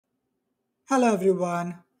Hello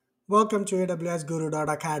everyone, welcome to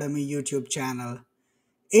AWS Academy YouTube channel.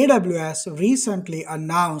 AWS recently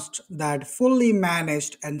announced that fully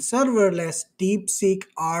managed and serverless DeepSeek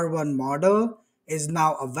R1 model is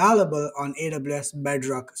now available on AWS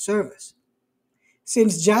Bedrock service.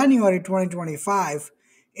 Since January 2025,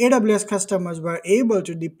 AWS customers were able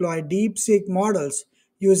to deploy DeepSeek models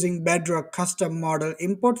using Bedrock custom model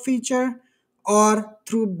import feature or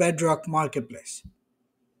through Bedrock Marketplace.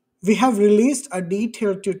 We have released a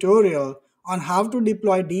detailed tutorial on how to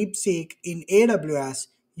deploy DeepSeek in AWS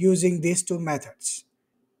using these two methods.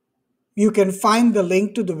 You can find the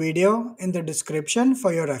link to the video in the description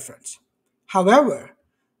for your reference. However,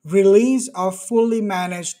 release of fully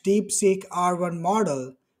managed DeepSeek R1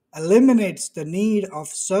 model eliminates the need of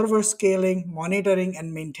server scaling, monitoring,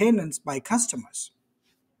 and maintenance by customers.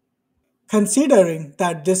 Considering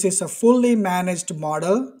that this is a fully managed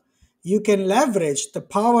model, you can leverage the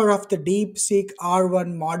power of the DeepSeek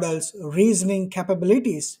R1 model's reasoning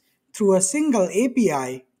capabilities through a single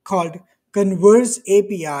API called Converse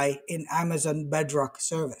API in Amazon Bedrock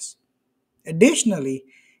service. Additionally,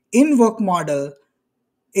 Invoke model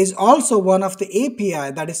is also one of the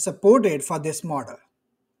API that is supported for this model.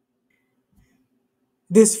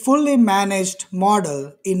 This fully managed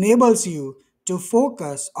model enables you to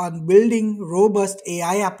focus on building robust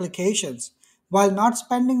AI applications while not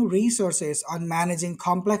spending resources on managing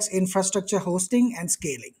complex infrastructure hosting and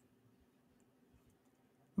scaling.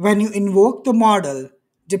 When you invoke the model,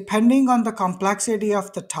 depending on the complexity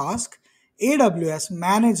of the task, AWS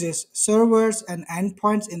manages servers and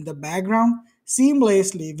endpoints in the background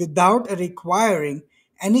seamlessly without requiring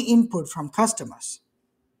any input from customers.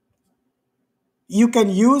 You can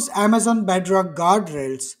use Amazon Bedrock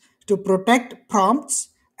guardrails to protect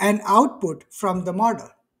prompts and output from the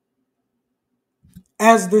model.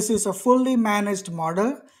 As this is a fully managed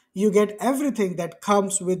model, you get everything that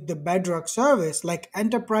comes with the Bedrock service like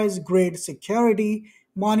enterprise grade security,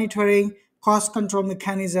 monitoring, cost control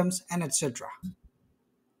mechanisms, and etc.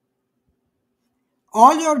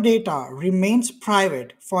 All your data remains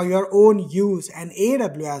private for your own use, and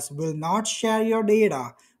AWS will not share your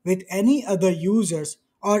data with any other users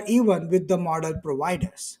or even with the model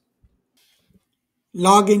providers.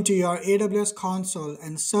 Log into your AWS console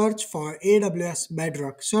and search for AWS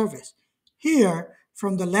Bedrock service. Here,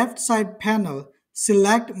 from the left side panel,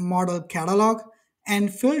 select Model Catalog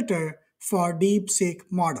and filter for DeepSeek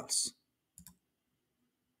models.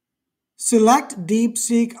 Select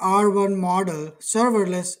DeepSeek R1 model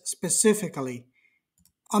serverless specifically.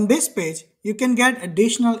 On this page, you can get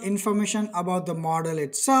additional information about the model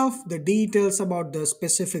itself, the details about the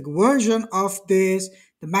specific version of this,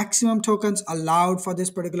 the maximum tokens allowed for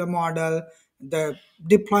this particular model, the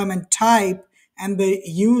deployment type, and the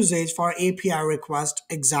usage for API request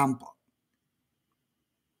example.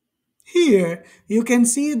 Here, you can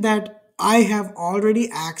see that I have already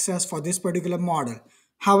access for this particular model.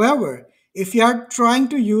 However, if you are trying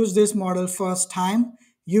to use this model first time,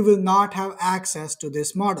 you will not have access to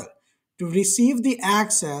this model. To receive the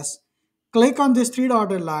access, click on this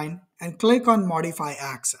three-dotted line and click on Modify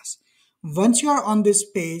Access. Once you are on this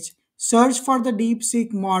page, search for the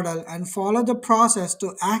DeepSeek model and follow the process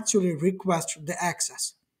to actually request the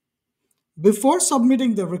access. Before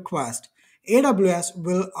submitting the request, AWS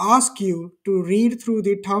will ask you to read through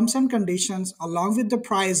the terms and conditions along with the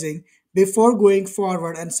pricing before going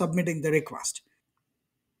forward and submitting the request.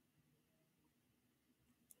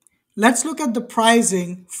 Let's look at the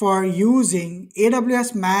pricing for using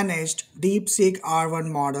AWS Managed DeepSeek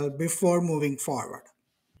R1 model before moving forward.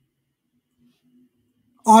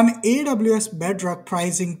 On AWS Bedrock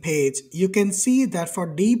pricing page, you can see that for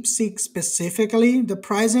DeepSeek specifically, the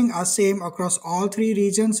pricing are same across all three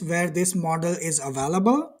regions where this model is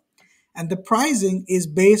available. And the pricing is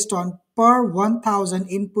based on per 1000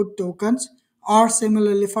 input tokens or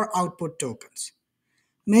similarly for output tokens.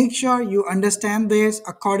 Make sure you understand this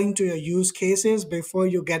according to your use cases before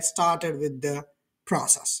you get started with the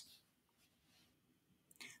process.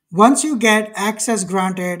 Once you get access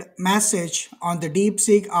granted message on the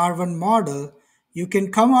DeepSeek R1 model, you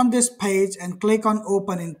can come on this page and click on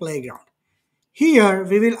Open in Playground. Here,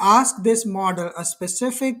 we will ask this model a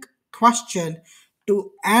specific question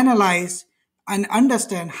to analyze and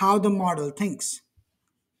understand how the model thinks.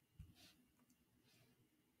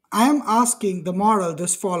 I am asking the model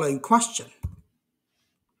this following question.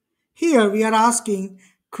 Here we are asking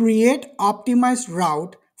create optimized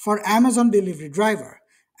route for Amazon delivery driver.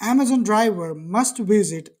 Amazon driver must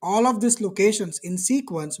visit all of these locations in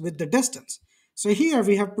sequence with the distance. So here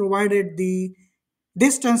we have provided the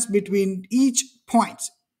distance between each points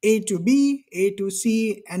A to B, A to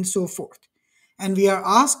C, and so forth. and we are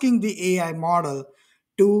asking the AI model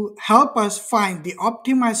to help us find the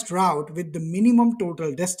optimized route with the minimum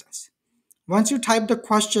total distance. Once you type the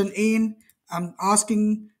question in, I'm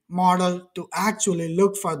asking model to actually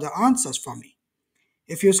look for the answers for me.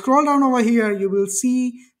 If you scroll down over here, you will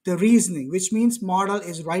see the reasoning, which means model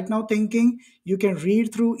is right now thinking. You can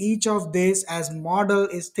read through each of this as model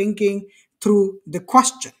is thinking through the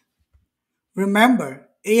question. Remember,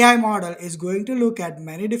 AI model is going to look at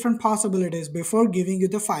many different possibilities before giving you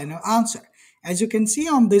the final answer. As you can see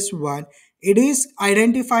on this one, it is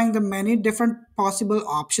identifying the many different possible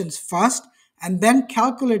options first and then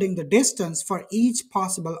calculating the distance for each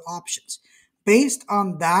possible options. Based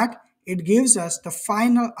on that, it gives us the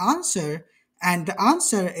final answer, and the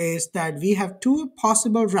answer is that we have two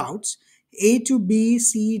possible routes, A to B,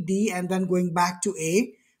 C, D, and then going back to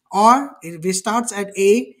A, or it starts at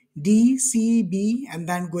A, D, C, B, and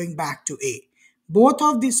then going back to A. Both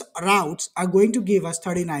of these routes are going to give us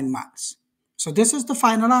 39 marks. So this is the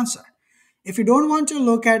final answer. If you don't want to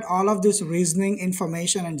look at all of this reasoning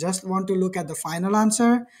information and just want to look at the final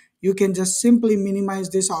answer, you can just simply minimize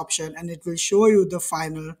this option and it will show you the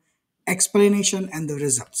final explanation and the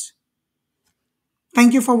results.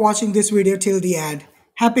 Thank you for watching this video till the end.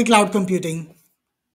 Happy cloud computing.